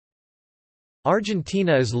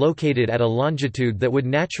Argentina is located at a longitude that would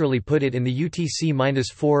naturally put it in the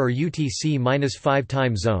UTC-4 or UTC-5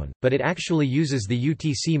 time zone, but it actually uses the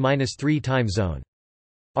UTC-3 time zone.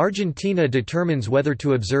 Argentina determines whether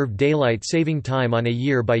to observe daylight saving time on a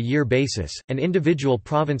year-by-year basis, and individual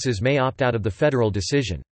provinces may opt out of the federal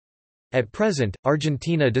decision. At present,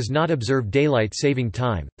 Argentina does not observe daylight saving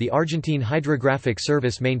time. The Argentine Hydrographic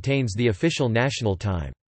Service maintains the official national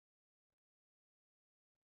time.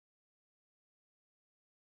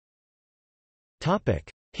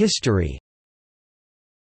 History.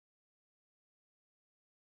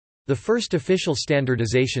 The first official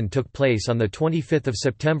standardization took place on 25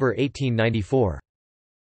 September 1894.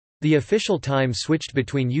 The official time switched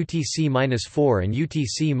between UTC-4 and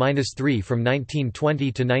UTC-3 from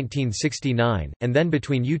 1920 to 1969, and then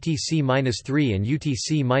between UTC-3 and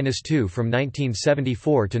UTC-2 from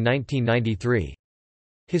 1974 to 1993.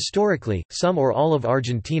 Historically, some or all of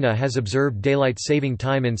Argentina has observed daylight saving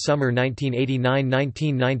time in summer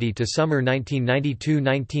 1989–1990 to summer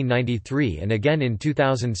 1992–1993 and again in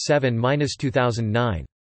 2007–2009.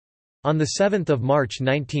 On 7 March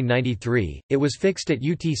 1993, it was fixed at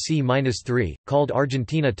UTC-3, called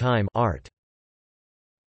Argentina Time (ART).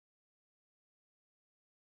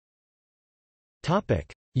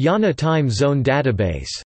 IANA Time Zone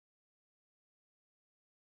Database.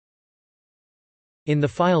 In the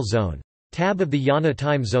File Zone tab of the IANA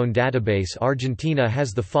Time Zone Database, Argentina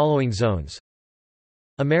has the following zones: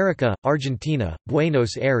 America, Argentina,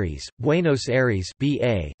 Buenos Aires,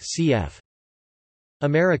 BA, CF.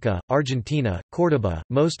 America, Argentina, Córdoba,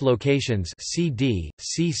 most locations CD,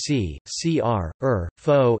 CC, CR,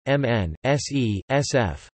 FO, MN, SE,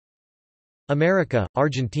 SF. America,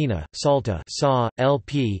 Argentina, Salta, SA,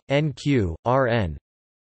 LP, NQ, RN.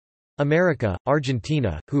 America,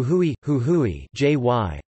 Argentina, Jujuy,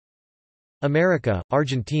 JY. America,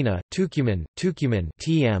 Argentina, Tucumán,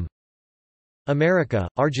 TM. America,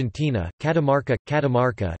 Argentina, Catamarca,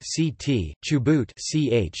 CT, Chubut,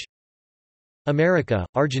 CH. America,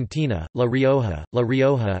 Argentina, La Rioja,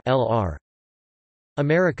 LR.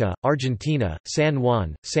 America, Argentina, San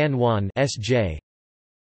Juan, SJ.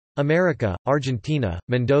 America, Argentina,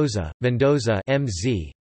 Mendoza,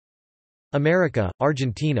 MZ. America,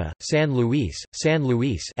 Argentina, San Luis,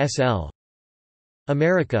 SL.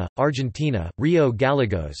 America, Argentina, Rio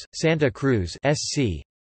Gallegos, Santa Cruz, SC.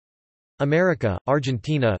 America,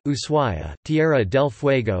 Argentina, Ushuaia, Tierra del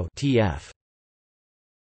Fuego, TF.